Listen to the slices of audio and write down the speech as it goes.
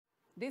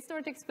This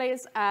story takes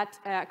place at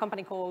a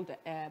company called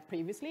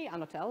previously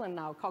Annotell and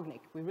now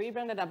Kognic. We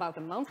rebranded about a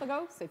month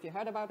ago, so if you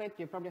heard about it,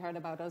 you probably heard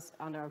about us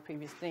under our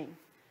previous name.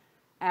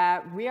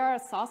 We are a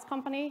SaaS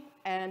company,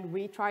 and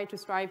we try to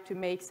strive to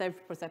make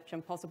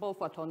self-perception possible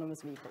for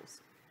autonomous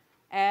vehicles.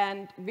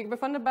 And we were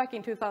funded back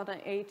in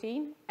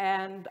 2018,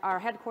 and our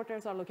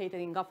headquarters are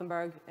located in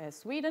Gothenburg,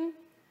 Sweden.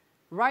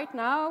 Right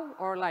now,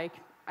 or like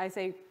I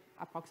say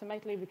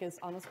approximately, because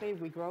honestly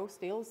we grow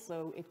still,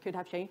 so it could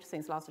have changed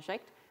since last I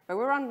checked. But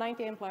we're around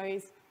 90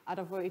 employees, out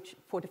of which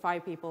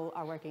 45 people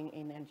are working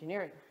in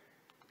engineering.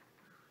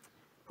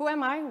 Who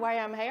am I? Why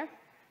am I here?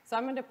 So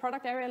I'm in the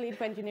product area lead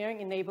for engineering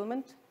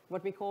enablement,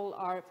 what we call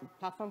our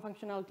platform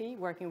functionality,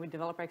 working with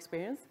developer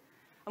experience.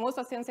 I'm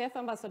also a CNCF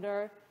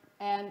ambassador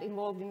and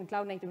involved in the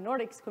Cloud Native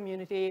Nordics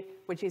community,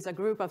 which is a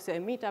group of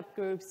meetup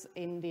groups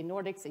in the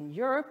Nordics in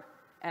Europe,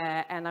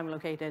 and I'm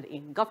located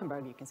in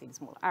Gothenburg. You can see the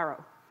small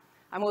arrow.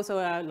 I'm also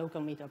a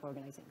local meetup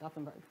organizer in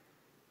Gothenburg.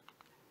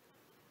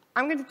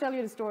 I'm going to tell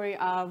you the story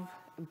of,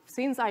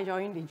 since I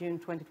joined in June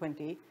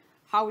 2020,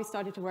 how we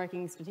started to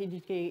working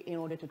strategically in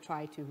order to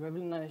try to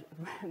revolutionize,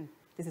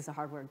 this is a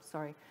hard word,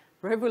 sorry,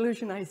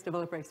 revolutionize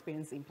developer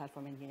experience in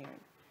platform engineering.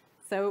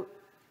 So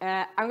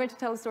I'm going to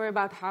tell a story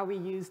about how we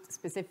used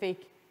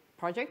specific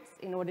projects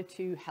in order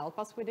to help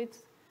us with it,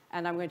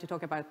 and I'm going to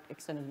talk about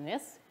external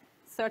DNS,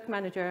 Cert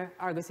Manager,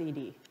 Argo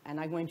CD, and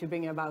I'm going to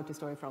bring you about the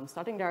story from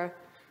starting there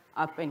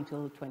up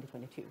until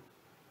 2022.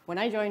 When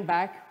I joined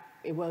back,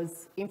 it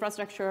was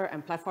infrastructure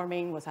and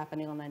platforming was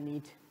happening on a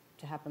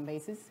need-to-happen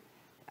basis.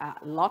 A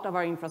lot of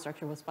our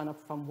infrastructure was spun up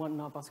from one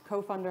of us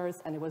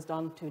co-founders, and it was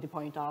done to the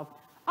point of,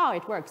 oh,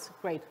 it works,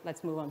 great,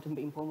 let's move on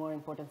to more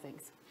important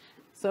things.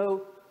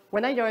 So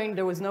when I joined,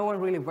 there was no one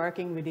really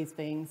working with these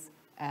things.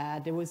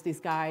 There was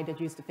this guy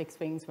that used to fix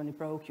things when it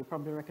broke. You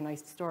probably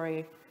recognize the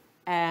story.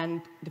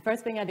 And the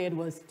first thing I did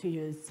was to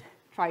just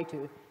try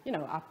to,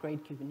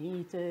 upgrade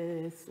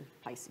Kubernetes,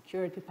 apply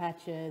security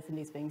patches and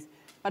these things.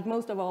 But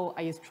most of all,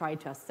 I just tried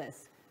to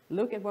assess,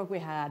 look at what we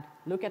had,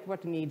 look at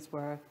what the needs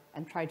were,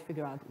 and try to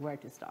figure out where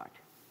to start.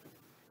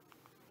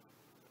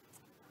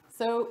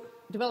 So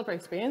developer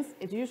experience,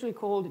 it's usually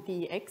called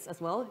DX as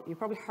well. You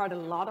probably heard a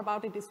lot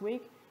about it this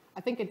week.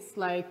 I think it's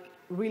like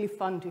really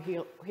fun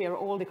to hear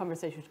all the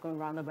conversations going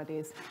around about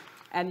this.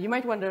 And you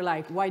might wonder,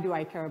 like, why do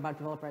I care about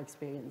developer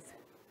experience?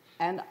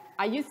 And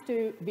I used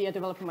to be a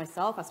developer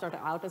myself. I started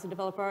out as a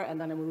developer, and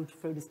then I moved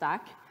through the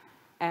stack.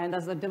 And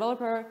as a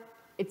developer,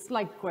 it's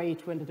like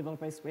great when the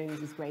developer experience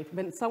is great.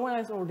 When someone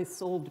has already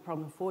solved the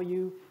problem for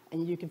you,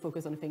 and you can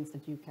focus on the things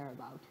that you care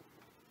about.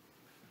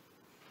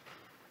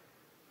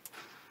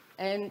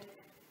 And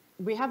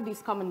we have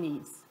these common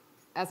needs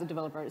as a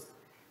developers.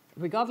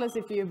 Regardless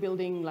if you're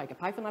building like a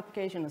Python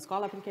application, a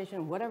Scala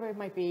application, whatever it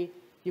might be,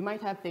 you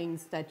might have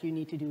things that you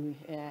need to do,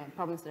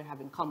 problems that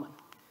have in common.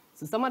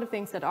 So some of the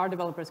things that our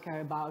developers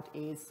care about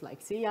is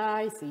like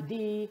CI,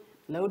 CD,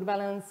 load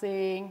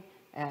balancing,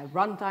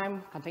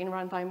 runtime, container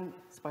runtime,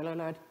 spoiler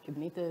alert,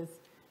 Kubernetes,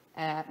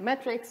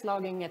 metrics,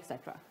 logging,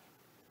 etc.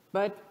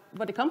 But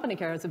what the company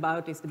cares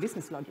about is the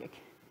business logic.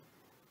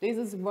 This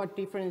is what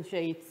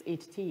differentiates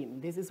each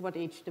team. This is what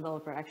each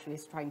developer actually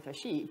is trying to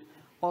achieve.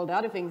 All the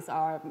other things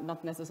are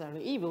not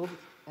necessarily evil,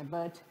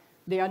 but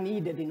they are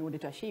needed in order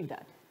to achieve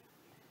that.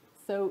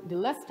 So the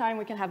less time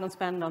we can have them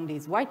spend on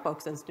these white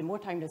boxes, the more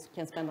time they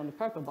can spend on the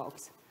purple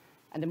box.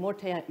 And the more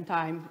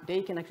time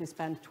they can actually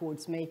spend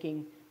towards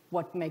making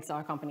what makes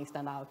our company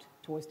stand out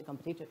towards the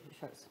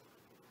competitors.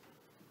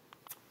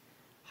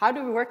 How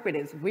do we work with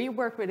this? We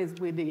work with this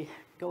with the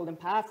Golden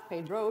Path,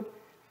 paved road.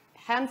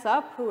 Hands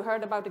up, who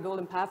heard about the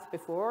Golden Path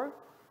before?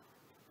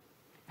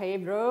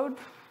 Paved road,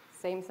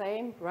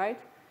 same, right?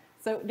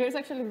 So there's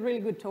actually a really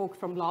good talk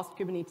from last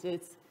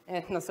Kubernetes,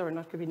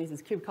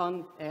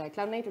 KubeCon,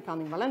 Cloud Native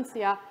Con in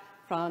Valencia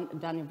from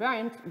Daniel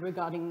Bryant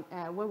regarding,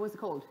 what was it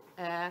called?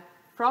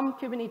 From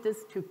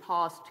Kubernetes to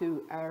pass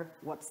to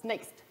what's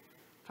next.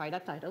 Try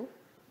that title.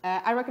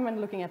 I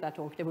recommend looking at that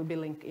talk. There will be a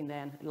link in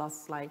the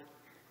last slide.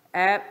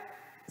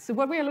 So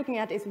what we are looking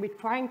at is we're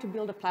trying to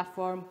build a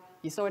platform.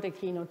 You saw it at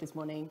keynote this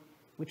morning.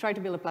 We try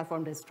to build a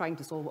platform that's trying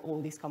to solve all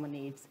these common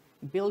needs,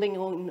 building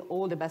on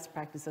all the best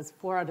practices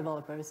for our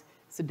developers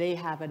so they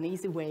have an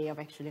easy way of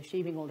actually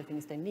achieving all the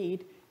things they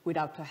need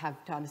without to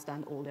have to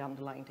understand all the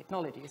underlying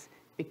technologies,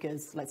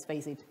 because let's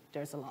face it,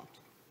 there's a lot.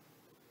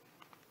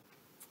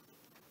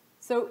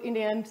 So in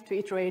the end, to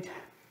iterate,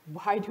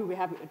 why do we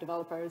have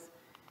developers?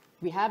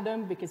 We have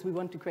them because we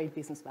want to create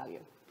business value.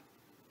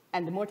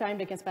 And the more time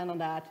they can spend on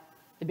that,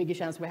 the bigger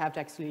chance we have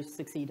to actually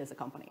succeed as a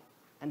company.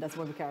 And that's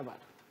what we care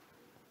about.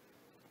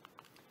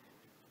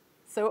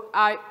 So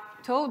I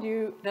told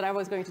you that I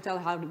was going to tell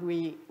how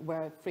we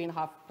were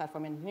 3.5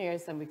 platform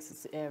engineers and we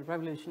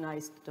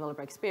revolutionized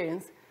developer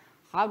experience.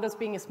 How does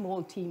being a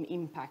small team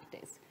impact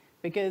this?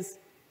 Because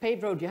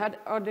paved road, you heard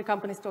other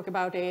companies talk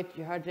about it,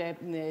 you heard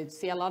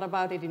see a lot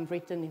about it in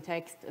written, in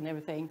text, and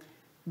everything.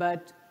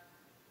 But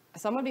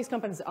some of these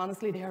companies,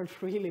 honestly, they are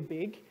really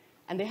big,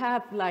 and they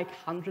have like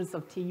hundreds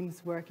of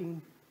teams working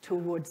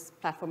towards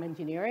platform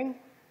engineering.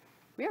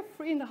 We are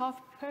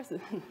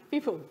 3.5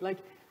 people. Like,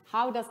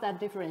 How does that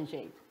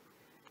differentiate?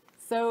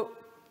 So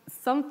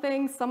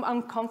some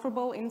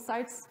uncomfortable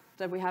insights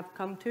that we have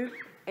come to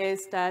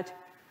is that,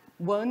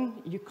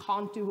 one, you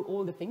can't do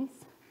all the things.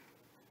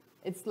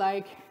 It's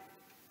like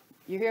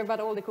you hear about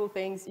all the cool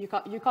things, you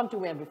can't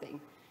do everything.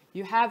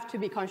 You have to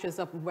be conscious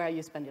of where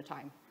you spend your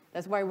time.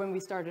 That's why when we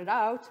started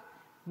out,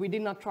 we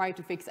did not try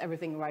to fix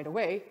everything right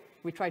away.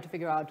 We tried to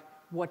figure out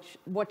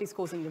what is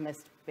causing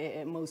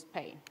the most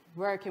pain.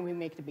 Where can we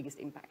make the biggest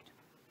impact?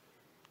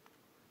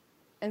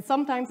 And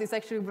sometimes it's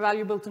actually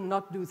valuable to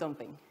not do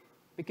something.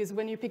 Because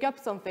when you pick up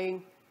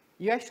something,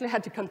 you actually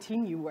have to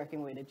continue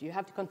working with it. You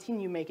have to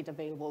continue make it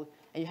available,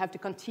 and you have to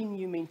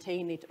continue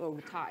maintain it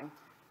over time,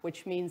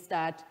 which means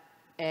that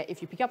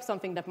if you pick up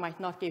something that might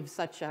not give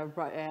such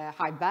a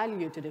high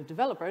value to the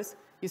developers,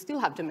 you still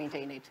have to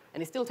maintain it,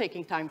 and it's still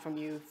taking time from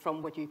you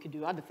from what you could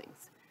do other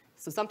things.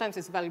 So sometimes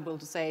it's valuable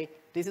to say,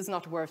 this is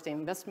not worth the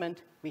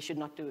investment, we should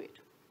not do it.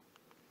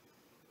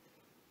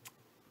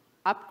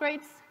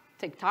 Upgrades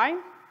take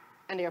time,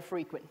 and they are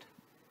frequent.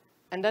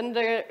 And then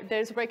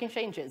there's breaking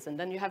changes, and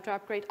then you have to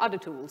upgrade other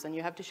tools, and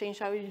you have to change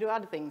how you do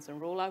other things, and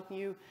roll out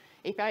new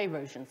API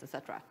versions,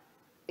 etc.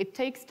 It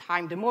takes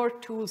time. The more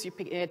tools you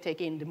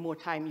take in, the more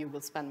time you will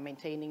spend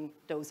maintaining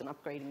those and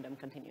upgrading them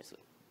continuously.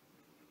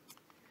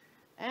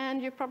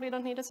 And you probably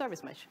don't need a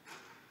service mesh.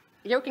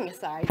 Joking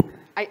aside,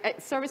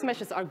 service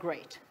meshes are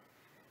great,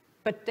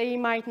 but they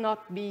might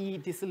not be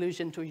the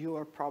solution to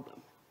your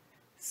problem.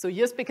 So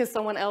just because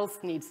someone else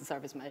needs a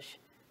service mesh,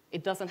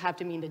 it doesn't have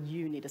to mean that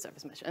you need a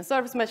service mesh. And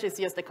service mesh is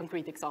just a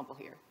concrete example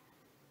here.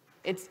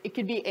 It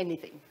could be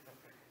anything.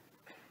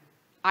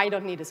 I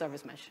don't need a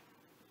service mesh.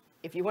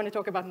 If you want to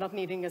talk about not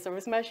needing a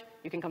service mesh,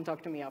 you can come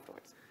talk to me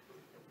afterwards.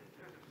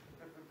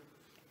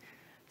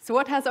 So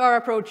what has our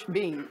approach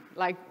been?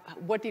 Like,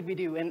 what did we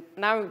do? And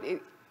now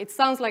it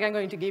sounds like I'm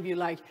going to give you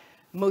like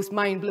most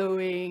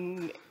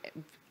mind-blowing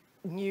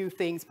new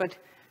things, but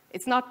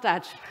it's not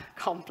that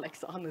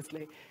complex,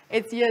 honestly.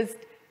 It's just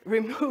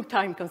remove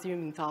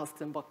time-consuming tasks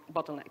and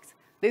bottlenecks.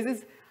 This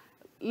is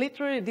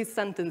literally, this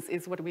sentence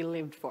is what we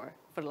lived for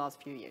the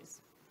last few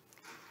years.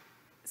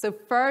 So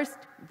first,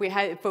 we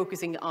had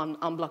focusing on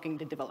unblocking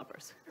the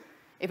developers.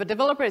 If a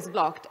developer is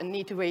blocked and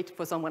need to wait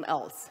for someone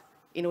else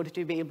in order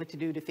to be able to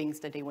do the things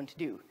that they want to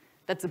do,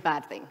 that's a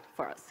bad thing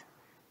for us.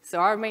 So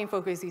our main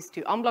focus is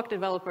to unblock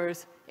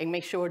developers and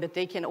make sure that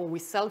they can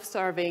always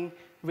self-serving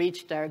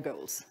reach their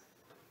goals.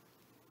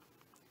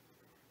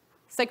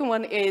 Second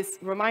one is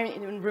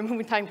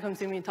removing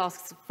time-consuming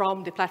tasks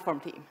from the platform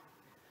team.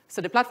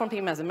 So the platform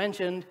team, as I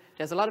mentioned,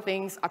 there's a lot of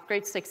things,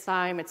 upgrades takes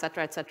time, et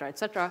cetera, et cetera, et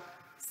cetera.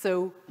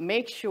 So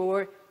make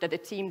sure that the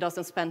team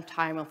doesn't spend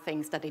time on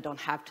things that they don't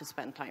have to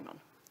spend time on.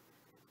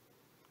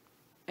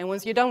 And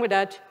once you're done with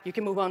that, you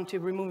can move on to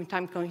removing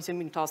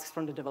time-consuming tasks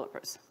from the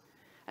developers.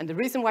 And the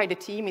reason why the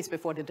team is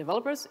before the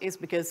developers is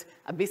because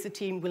a busy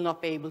team will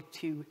not be able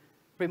to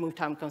remove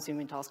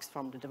time-consuming tasks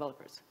from the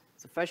developers.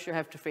 So first you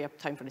have to free up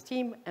time for the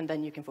team, and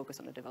then you can focus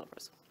on the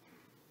developers.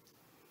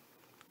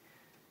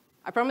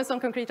 I promised some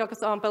concrete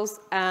examples,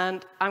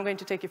 and I'm going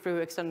to take you through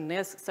external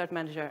DNS, Cert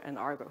Manager, and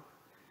Argo.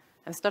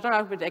 And starting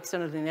out with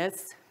external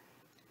DNS,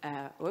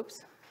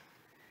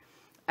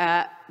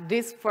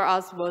 this for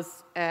us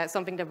was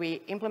something that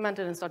we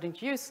implemented and started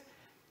to use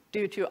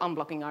due to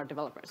unblocking our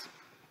developers.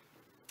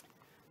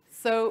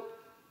 So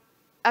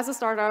as a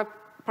startup,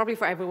 probably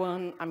for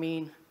everyone, I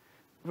mean,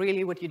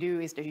 really what you do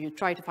is that you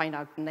try to find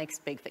out the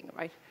next big thing,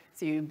 right?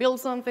 So you build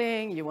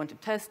something, you want to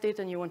test it,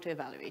 and you want to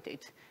evaluate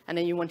it. And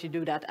then you want to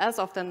do that as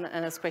often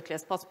and as quickly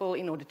as possible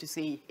in order to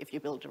see if you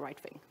build the right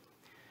thing.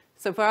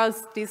 So for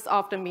us, this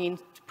often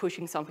means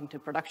pushing something to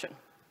production.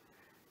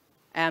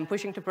 And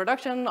pushing to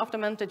production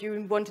often meant that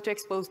you wanted to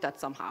expose that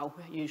somehow,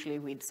 usually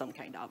with some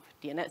kind of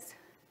DNS.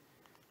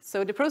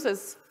 So the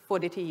process for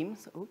the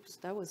teams, oops,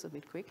 that was a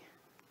bit quick.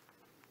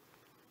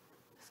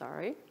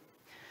 Sorry.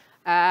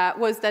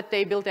 Was that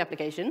they built the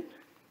application,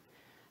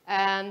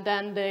 and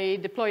then they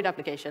deployed the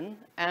application,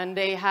 and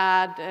they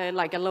had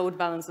like a load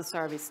balancer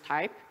service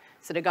type,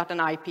 so they got an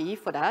IP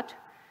for that,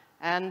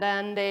 and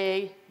then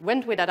they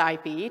went with that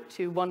IP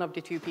to one of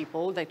the two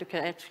people that could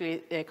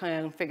actually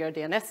configure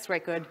the DNS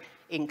record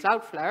in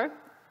Cloudflare,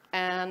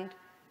 and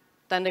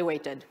then they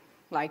waited.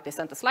 Like they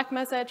sent a Slack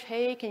message,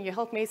 hey, can you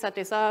help me set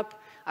this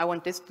up? I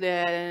want this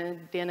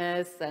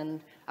DNS,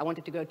 and I want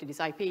it to go to this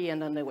IP,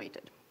 and then they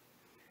waited.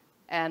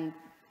 And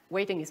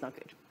waiting is not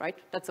good, right?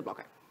 That's a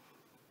blocker.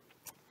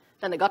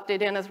 Then they got the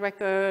DNS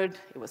record,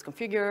 it was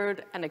configured,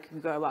 and they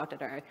could go about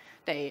their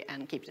day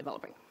and keep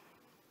developing.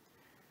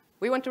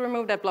 We want to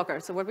remove that blocker,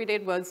 so what we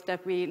did was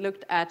that we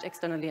looked at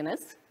external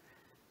DNS.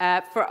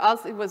 For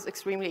us, it was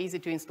extremely easy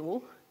to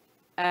install.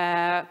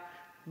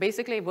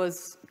 Basically, it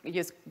was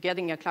just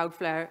getting a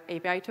Cloudflare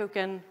API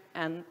token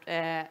and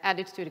add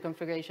it to the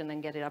configuration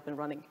and get it up and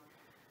running.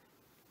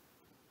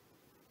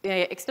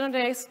 External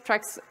DNS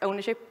tracks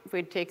ownership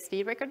with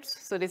TXT records.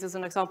 So this is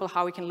an example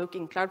how we can look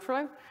in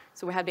Cloudflare.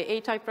 So we have the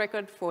A-type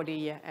record for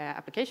the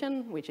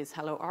application, which is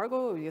hello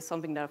Argo, which is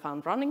something that I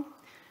found running.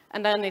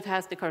 And then it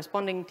has the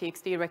corresponding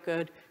TXT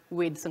record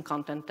with some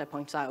content that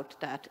points out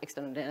that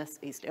external DNS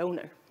is the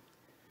owner.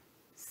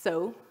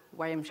 So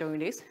why I'm showing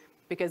this?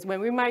 Because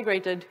when we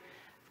migrated,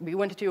 we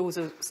wanted to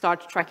also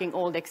start tracking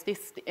all the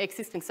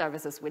existing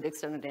services with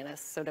external DNS,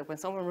 so that when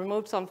someone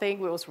removed something,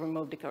 we also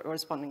removed the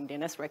corresponding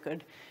DNS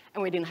record,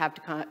 and we didn't have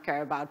to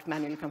care about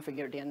manually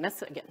configure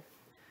DNS again.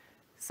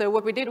 So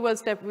what we did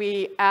was that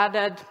we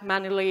added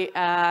manually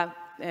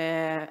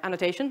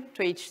annotation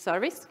to each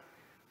service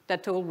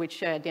that told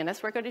which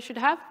DNS record it should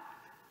have.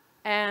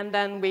 And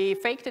then we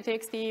faked the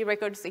TXT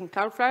records in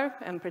Cloudflare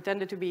and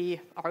pretended to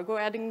be Argo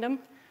adding them.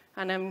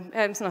 And then,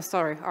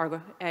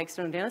 Argo,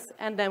 external DNS.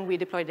 And then we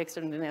deployed the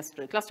external DNS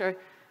to the cluster,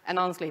 and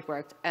honestly, it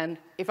worked. And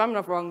if I'm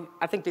not wrong,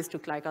 I think this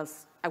took like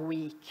us a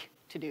week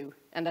to do.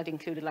 And that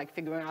included like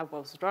figuring out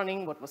what was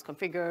running, what was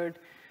configured,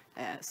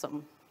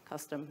 some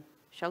custom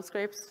shell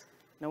scripts.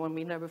 No one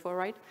been there before,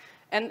 right?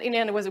 And in the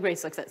end, it was a great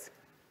success.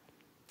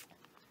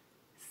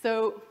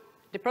 So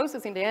the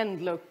process in the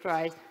end looked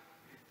right.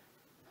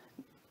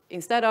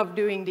 Instead of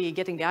getting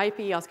the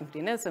IP, asking for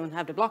DNS, and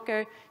have the blocker,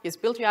 you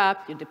just built your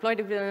app, you deployed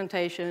the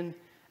annotation,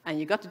 and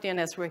you got the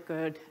DNS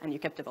record, and you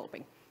kept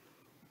developing.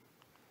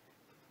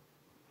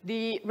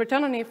 The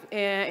return on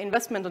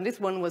investment on this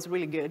one was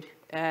really good.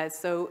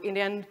 So in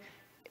the end,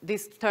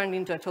 this turned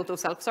into a total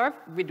self-serve.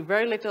 With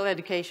very little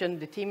education,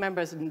 the team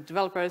members and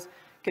developers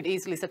could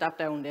easily set up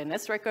their own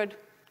DNS record.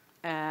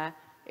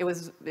 It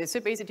was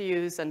super easy to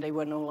use, and they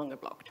were no longer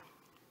blocked.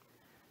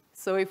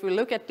 So if we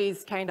look at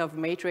these kind of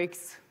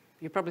matrix,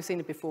 you've probably seen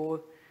it before.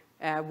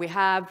 We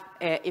have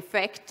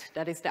effect,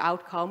 that is the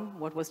outcome,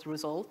 what was the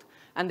result,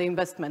 and the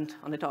investment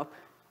on the top.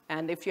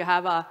 And if you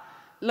have a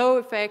low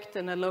effect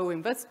and a low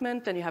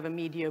investment, then you have a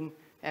medium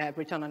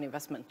return on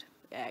investment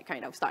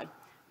kind of style.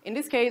 In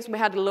this case, we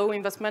had a low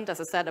investment, as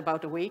I said,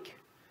 about a week.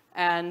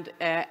 And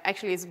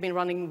actually, it's been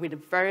running with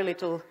very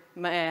little,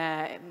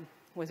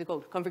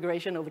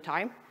 configuration over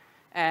time,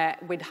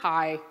 with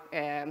high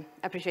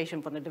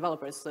appreciation from the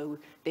developers. So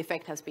the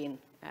effect has been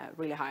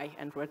really high,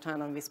 and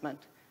return on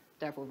investment,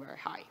 therefore, very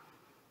high.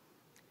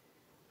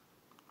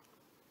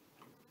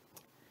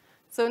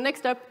 So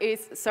next up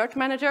is Search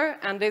Manager,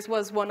 and this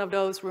was one of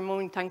those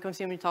removing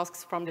time-consuming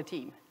tasks from the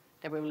team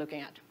that we were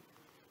looking at.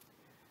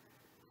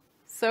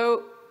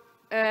 So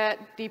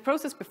the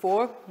process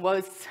before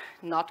was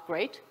not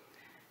great.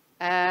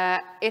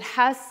 It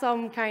has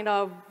some kind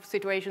of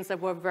situations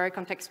that were very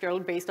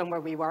contextual based on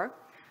where we were.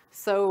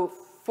 So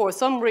for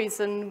some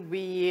reason,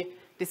 we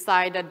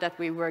decided that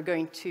we were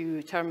going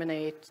to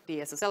terminate the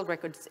SSL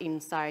records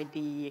inside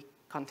the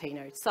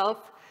container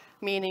itself,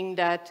 meaning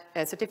that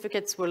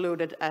certificates were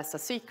loaded as a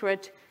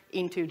secret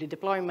into the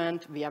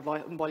deployment via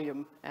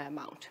volume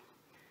mount.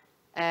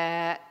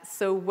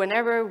 So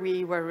whenever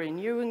we were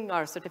renewing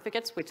our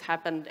certificates, which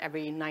happened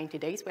every 90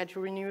 days, we had to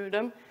renew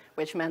them,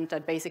 which meant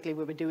that basically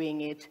we were doing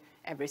it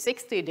every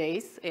 60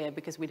 days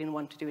because we didn't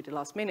want to do it the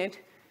last minute.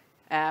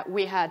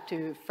 We had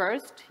to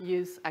first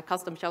use a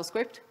custom shell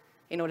script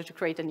in order to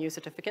create a new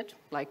certificate,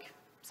 like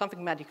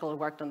something magical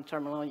worked on the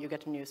terminal, you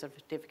get a new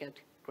certificate,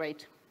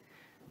 great.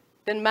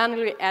 Then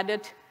manually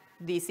added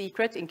the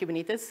secret in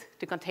Kubernetes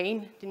to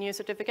contain the new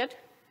certificate,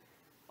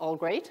 all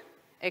great,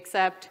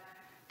 except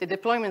the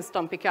deployments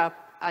don't pick up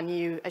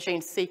a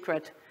changed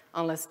secret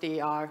unless they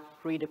are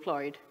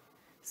redeployed.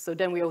 So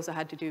then we also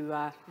had to do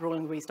a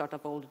rolling restart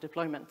of all the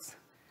deployments.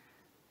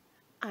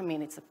 I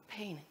mean, it's a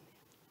pain.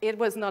 It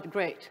was not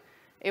great.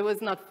 It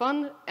was not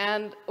fun,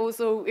 and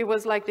also it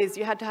was like this,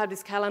 you had to have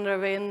this calendar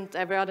event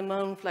every other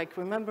month, like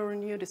remember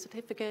renew the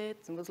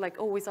certificates, and it was like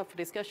always up for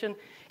discussion.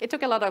 It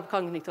took a lot of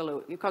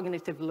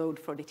cognitive load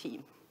for the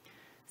team.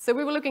 So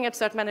we were looking at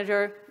Search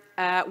Manager.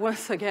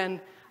 Once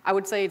again, I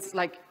would say it's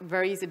like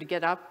very easy to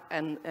get up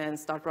and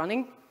start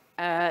running.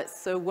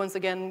 So once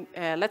again,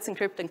 Let's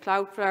Encrypt and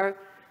Cloudflare,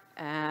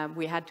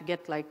 we had to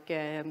get like,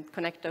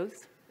 connect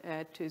those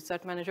to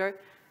Search Manager.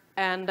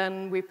 And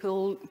then we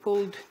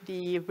pulled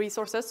the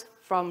resources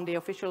from the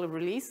official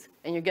release,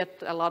 and you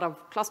get a lot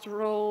of cluster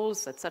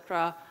roles,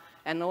 etc.,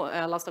 and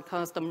a lot of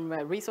custom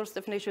resource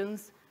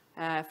definitions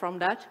from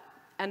that.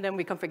 And then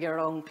we configure our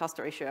own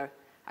cluster issuer.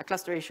 A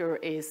cluster issuer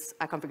is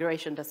a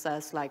configuration that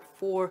says like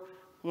for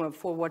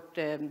what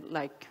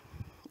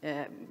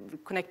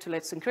connect to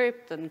Let's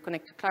Encrypt and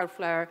connect to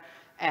Cloudflare,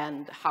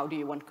 and how do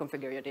you want to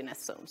configure your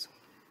DNS zones.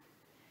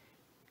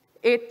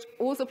 It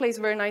also plays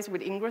very nice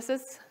with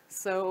ingresses.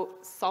 So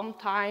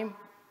sometime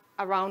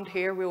around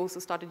here, we also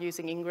started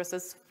using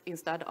ingresses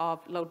instead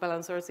of load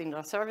balancers in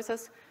our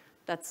services.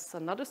 That's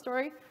another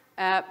story.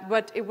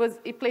 But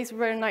it plays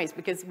very nice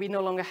because we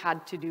no longer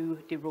had to do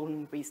the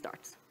rolling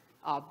restarts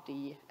of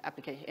the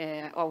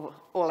of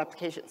all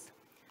applications.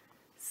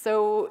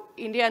 So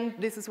in the end,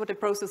 this is what the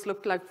process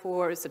looked like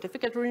for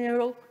certificate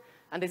renewal.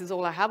 And this is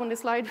all I have on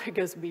this slide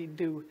because we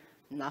do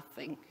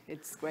nothing.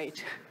 It's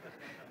great.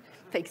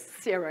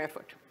 Takes zero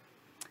effort.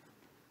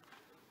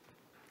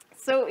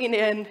 So in the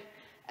end,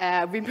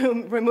 we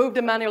removed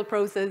the manual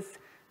process,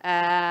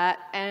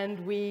 and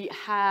we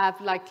have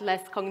like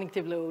less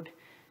cognitive load,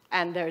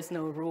 and there's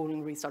no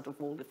rolling restart of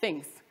all the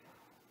things.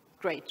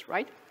 Great,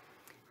 right?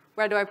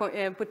 Where do I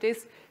put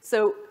this?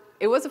 So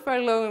it was a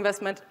fairly low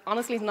investment.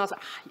 Honestly, not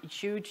a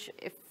huge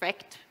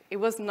effect. It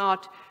was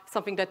not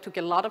something that took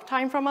a lot of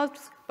time from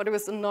us, but it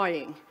was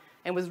annoying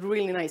and was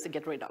really nice to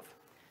get rid of.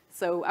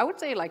 So I would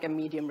say like a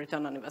medium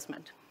return on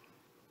investment.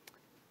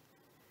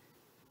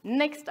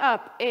 Next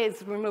up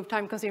is remove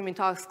time-consuming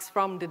tasks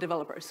from the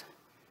developers.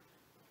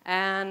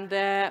 And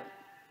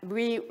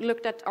we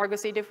looked at Argo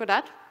CD for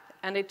that,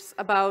 and it's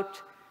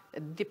about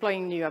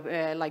deploying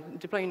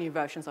new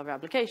versions of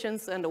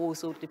applications and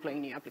also deploying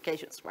new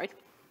applications, right?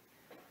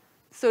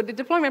 So the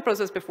deployment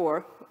process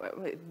before,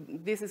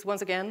 this is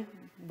once again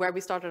where we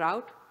started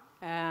out.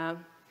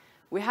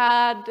 We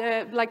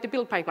had like the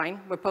build pipeline,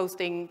 we're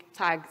posting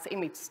tags,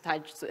 image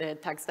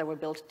tags that were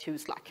built to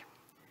Slack.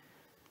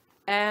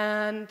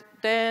 And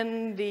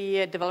then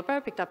the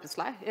developer picked up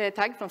the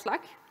tag from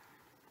Slack,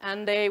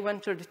 and they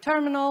went to the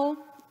terminal,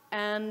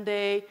 and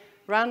they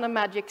ran a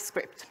magic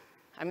script.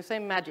 I'm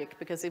saying magic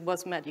because it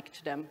was magic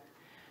to them.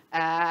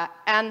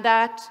 And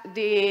that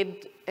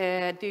did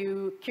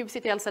do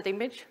kubectl set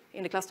image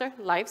in the cluster,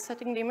 live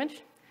setting the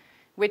image,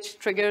 which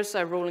triggers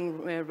a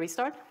rolling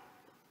restart.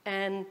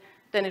 And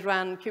then it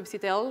ran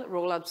kubectl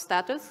rollout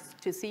status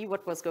to see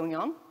what was going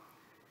on.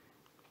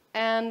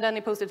 And then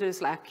it posted to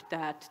Slack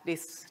that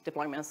this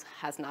deployment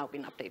has now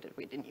been updated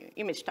with the new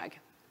image tag.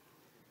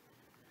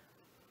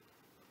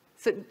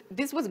 So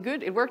this was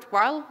good. It worked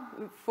well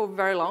for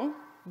very long.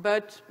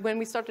 But when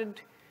we started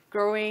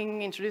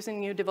growing, introducing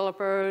new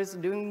developers,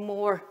 doing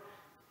more,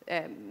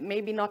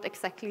 maybe not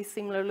exactly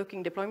similar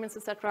looking deployments,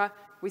 etc.,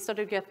 we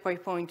started to get to a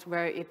point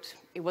where it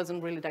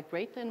wasn't really that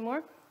great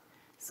anymore.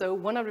 So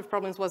one of the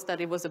problems was that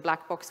it was a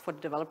black box for the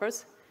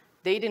developers.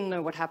 They didn't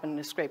know what happened in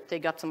the script. They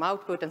got some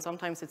output, and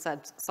sometimes it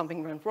said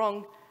something went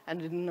wrong, and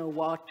didn't know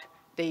what.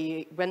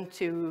 They went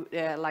to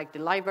like the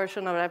live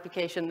version of the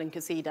application and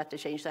could see that the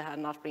change that had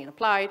not been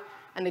applied,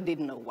 and they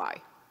didn't know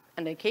why.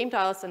 And they came to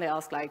us and they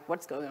asked, like,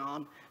 what's going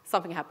on?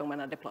 Something happened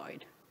when I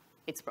deployed.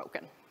 It's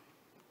broken.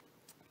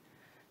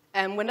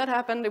 And when that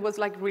happened, it was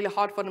like really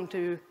hard for them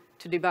to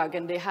debug,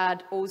 and they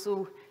had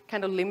also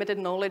kind of limited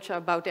knowledge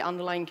about the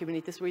underlying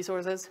Kubernetes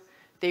resources.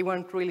 They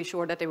weren't really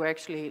sure that they were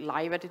actually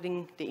live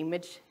editing the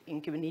image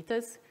in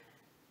Kubernetes.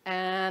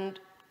 And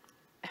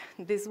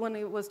this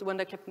one was the one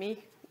that kept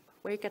me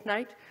awake at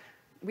night.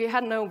 We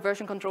had no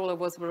version control of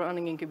what was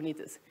running in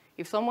Kubernetes.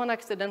 If someone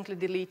accidentally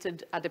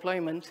deleted a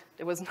deployment,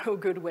 there was no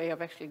good way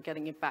of actually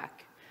getting it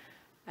back.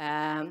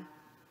 And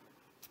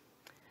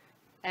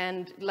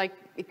like,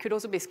 it could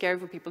also be scary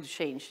for people to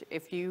change.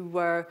 If you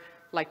were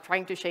like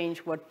trying to change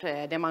what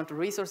the amount of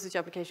resources your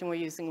application were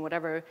using,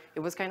 whatever,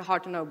 it was kind of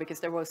hard to know because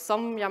there were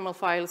some YAML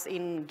files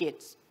in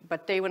Git,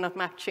 but they were not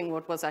matching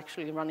what was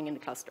actually running in the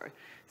cluster.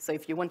 So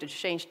if you wanted to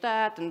change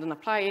that and then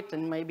apply it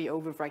and maybe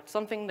overwrite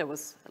something that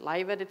was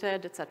live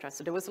edited, etc.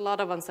 So there was a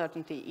lot of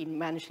uncertainty in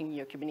managing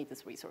your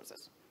Kubernetes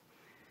resources.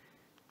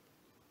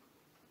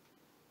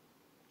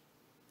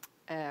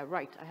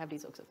 Right, I have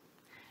these also.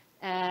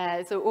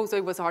 So also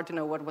it was hard to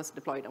know what was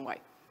deployed and why.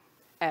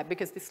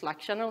 Because this Slack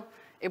channel,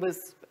 it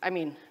was, I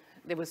mean,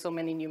 there were so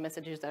many new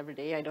messages every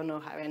day. I don't know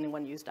how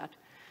anyone used that.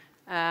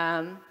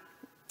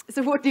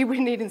 So what did we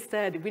need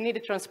instead? We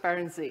needed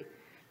transparency.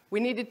 We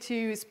needed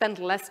to spend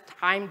less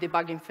time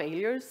debugging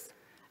failures,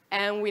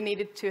 and we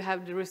needed to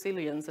have the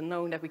resilience and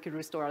knowing that we could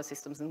restore our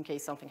systems in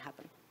case something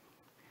happened.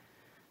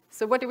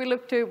 So what did we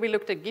look to? We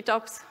looked at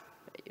GitOps.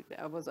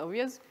 That was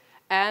obvious.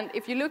 And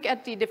if you look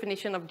at the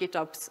definition of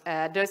GitOps,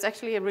 there's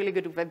actually a really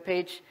good web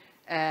page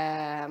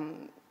that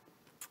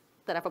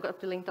I forgot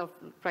to link up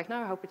right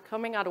now. I hope it's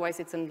coming, otherwise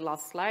it's in the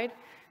last slide.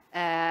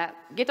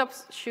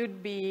 GitOps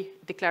should be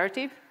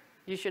declarative.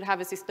 You should have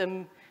a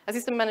system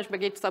managed by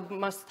GitHub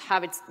must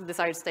have its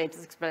desired state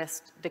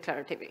expressed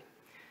declaratively.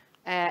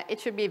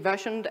 It should be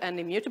versioned and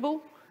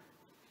immutable.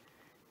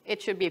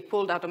 It should be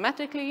pulled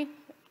automatically,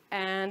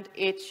 and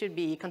it should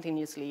be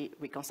continuously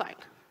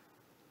reconciled.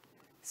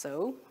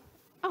 So,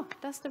 oh,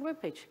 that's the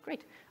web page.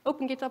 Great.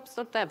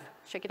 OpenGitOps.dev.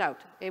 Check it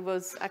out. It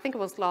was, I think it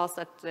was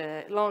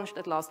launched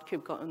at last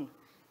KubeCon.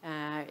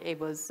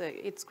 It's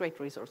a great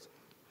resource.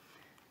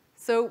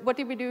 So what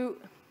did we do?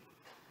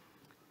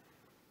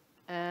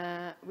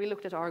 We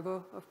looked at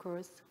Argo, of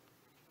course.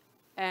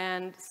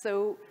 And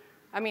so,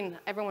 I mean,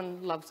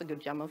 everyone loves a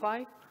good YAML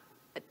file.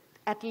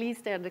 At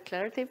least they're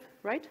declarative,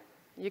 right?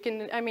 You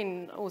can, I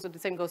mean, also the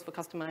same goes for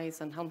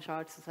customize and Helm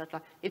charts,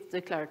 etc. It's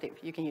declarative.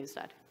 You can use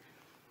that.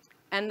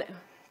 And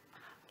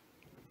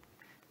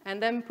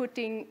then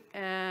putting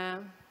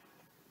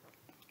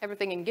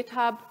everything in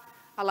GitHub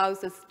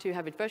allows us to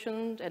have it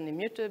versioned and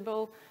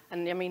immutable.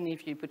 And I mean,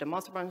 if you put a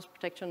master branch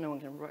protection, no one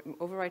can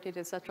overwrite it,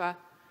 etc.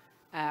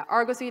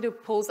 Argo CD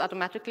pulls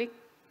automatically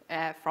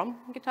from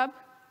GitHub,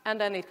 and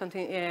then it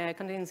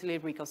continuously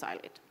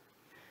reconciles it.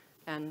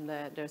 And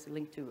there's a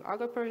link to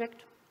Argo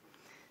project.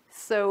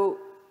 So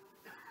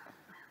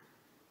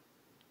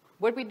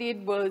what we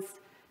did was,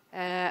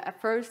 at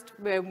first,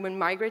 when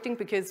migrating,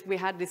 because we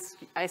had this,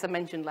 as I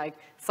mentioned, like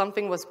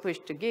something was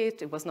pushed to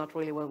Git, it was not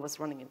really what was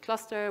running in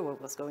cluster,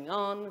 what was going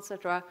on,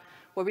 etc.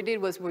 What we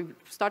did was we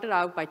started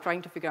out by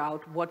trying to figure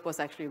out what was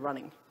actually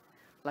running.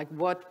 like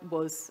what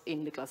was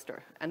in the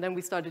cluster. And then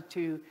we started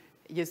to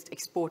just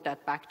export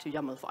that back to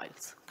YAML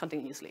files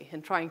continuously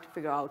and trying to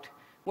figure out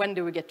when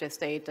do we get to a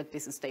state that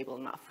this is stable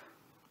enough.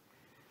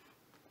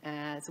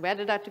 So we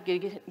added that to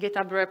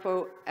GitHub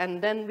repo,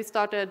 and then we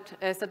started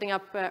setting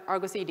up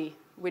Argo CD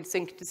with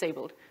sync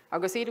disabled.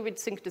 Argo CD with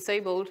sync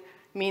disabled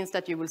means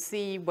that you will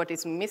see what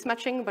is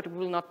mismatching, but it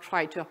will not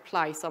try to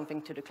apply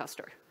something to the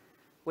cluster,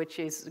 which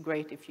is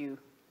great if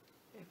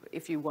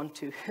you want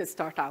to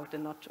start out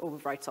and not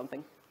overwrite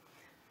something.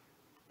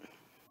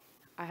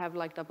 I have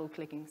like double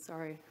clicking,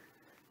 sorry.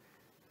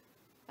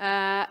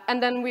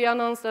 And then we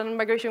announced a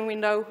migration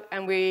window,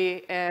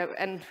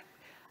 and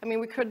I mean,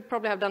 we could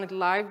probably have done it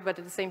live, but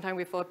at the same time,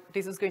 we thought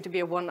this is going to be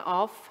a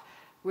one-off.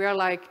 We are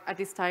like, at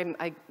this time,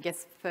 I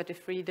guess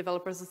 33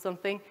 developers or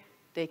something.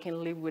 They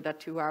can live with that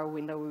 2-hour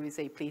window where we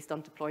say, please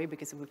don't deploy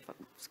because it will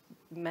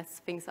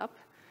mess things up.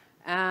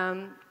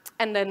 And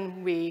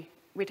then we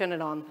turned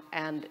it on,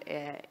 and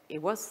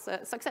it was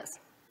a success.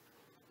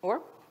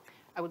 Or,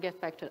 I will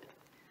get back to it.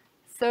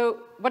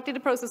 So what did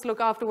the process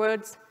look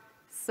afterwards?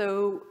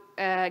 So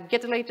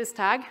get the latest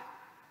tag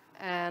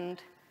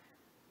and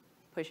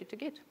push it to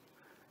Git.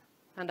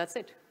 And that's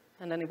it.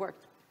 And then it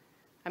worked.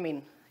 I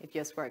mean, it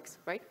just works,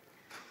 right?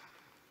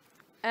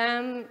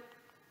 In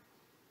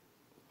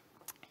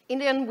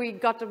the end, we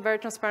got a very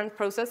transparent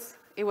process.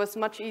 It was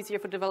much easier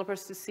for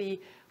developers to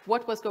see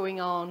what was going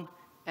on,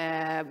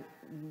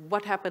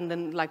 what happened,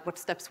 and like what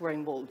steps were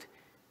involved.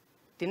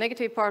 The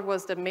negative part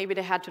was that maybe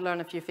they had to learn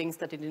a few things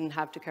that they didn't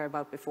have to care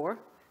about before.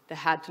 They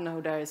had to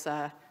know there's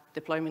a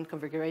deployment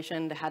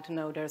configuration. They had to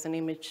know there's an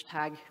image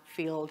tag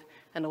field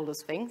and all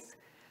those things.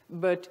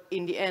 But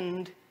in the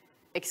end,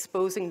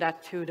 exposing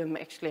that to them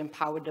actually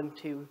empowered them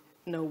to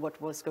know what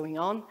was going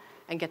on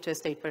and get to a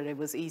state where it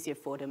was easier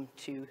for them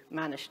to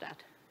manage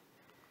that.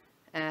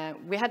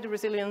 We had the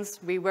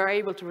resilience. We were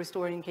able to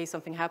restore in case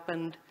something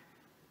happened.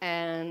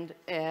 And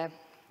damn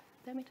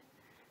it,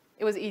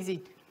 it was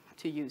easy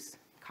to use,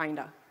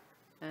 kinda.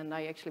 And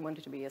I actually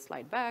wanted to be a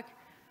slide back.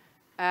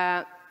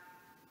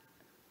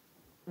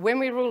 When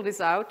we rolled this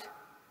out,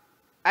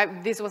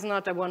 this was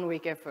not a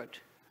one-week effort,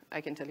 I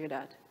can tell you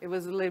that. It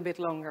was a little bit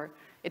longer.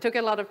 It took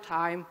a lot of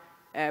time.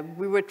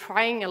 We were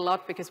trying a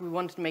lot because we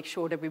wanted to make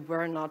sure that we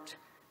were not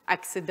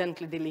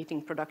accidentally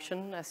deleting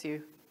production, as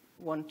you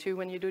want to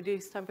when you do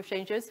these type of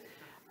changes.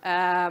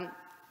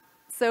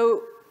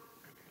 So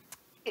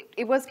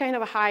it was kind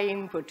of a high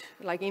input,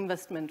 like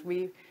investment.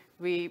 We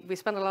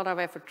spent a lot of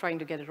effort trying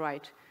to get it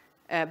right.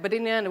 But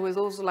in the end, it was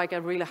also like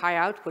a really high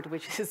output,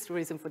 which is the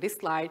reason for this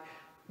slide,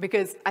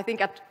 because I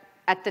think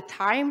at the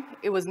time,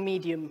 it was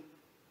medium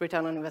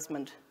return on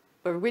investment.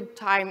 But with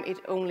time, it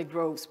only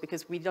grows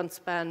because we don't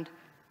spend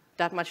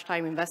that much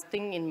time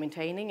investing in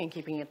maintaining and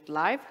keeping it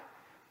live,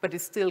 but it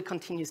still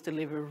continues to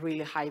deliver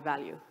really high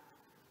value.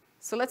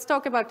 So let's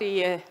talk about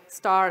the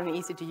star and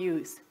easy to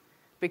use,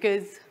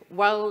 because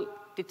while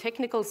the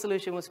technical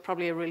solution was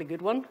probably a really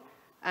good one,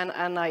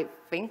 and I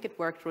think it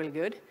worked really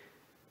good,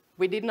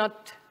 we did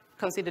not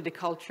consider the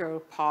cultural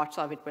parts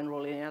of it when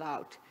rolling it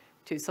out.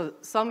 To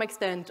some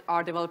extent,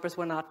 our developers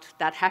were not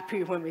that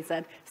happy when we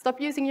said,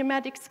 stop using your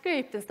magic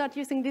script and start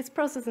using this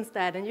process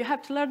instead, and you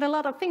have to learn a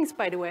lot of things,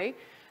 by the way.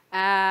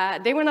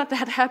 They were not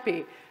that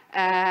happy.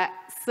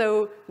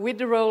 So with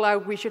the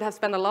rollout, we should have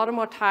spent a lot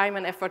more time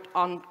and effort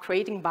on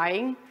creating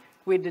buy-in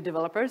with the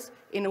developers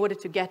in order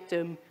to get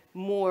them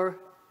more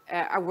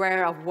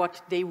aware of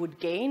what they would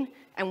gain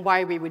and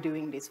why we were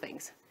doing these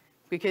things.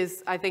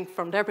 Because I think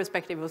from their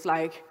perspective, it was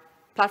like,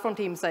 platform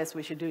team says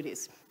we should do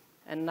this.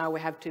 And now we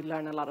have to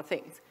learn a lot of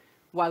things.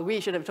 While we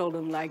should have told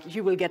them, like,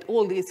 you will get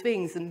all these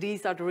things, and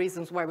these are the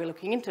reasons why we're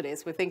looking into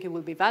this. We think it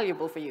will be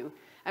valuable for you,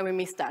 and we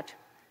missed that.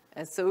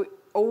 So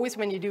always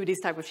when you do these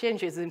type of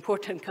changes, it's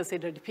important to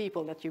consider the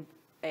people that you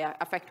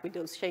affect with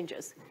those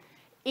changes.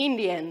 In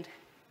the end,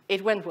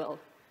 it went well.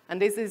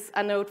 And this is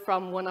a note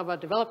from one of our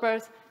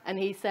developers, and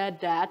he said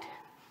that,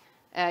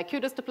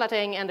 kudos to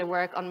Plateng and the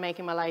work on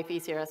making my life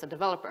easier as a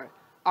developer.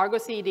 Argo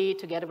CD,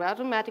 together with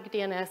automatic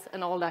DNS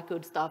and all that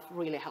good stuff,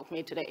 really helped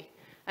me today.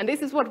 And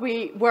this is what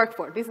we work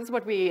for. This is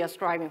what we are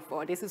striving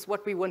for. This is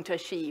what we want to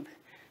achieve.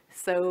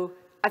 So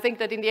I think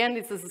that in the end,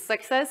 this is a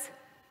success.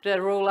 The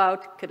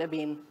rollout could have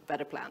been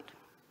better planned.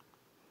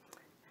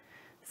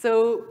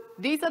 So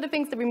these are the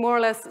things that we more or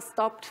less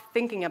stopped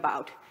thinking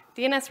about.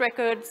 DNS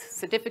records,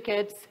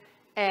 certificates,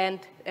 and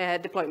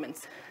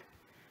deployments.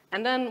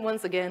 And then,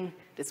 once again,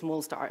 the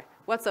small star.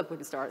 What's up with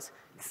the stars?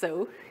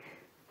 So,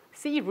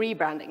 see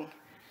rebranding.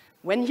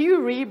 When you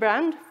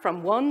rebrand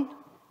from one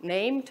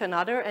name to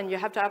another, and you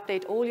have to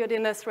update all your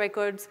DNS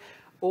records,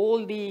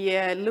 all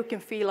the look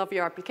and feel of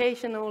your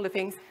application, all the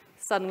things,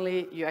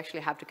 suddenly you actually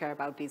have to care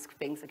about these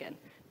things again.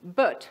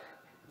 But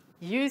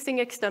using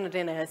external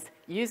DNS,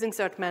 using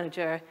Cert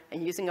Manager,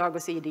 and using Argo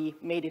CD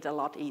made it a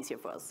lot easier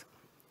for us.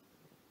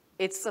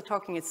 It's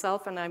talking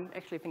itself, and I'm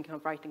actually thinking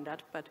of writing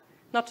that, but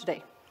not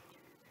today.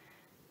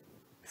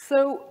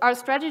 So our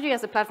strategy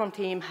as a platform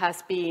team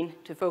has been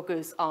to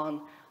focus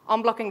on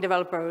unblocking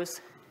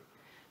developers,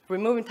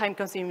 removing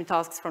time-consuming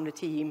tasks from the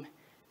team,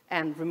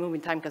 and removing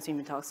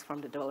time-consuming tasks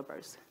from the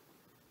developers.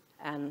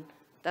 And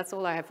that's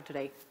all I have for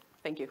today.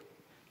 Thank you.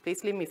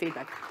 Please leave me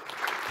feedback.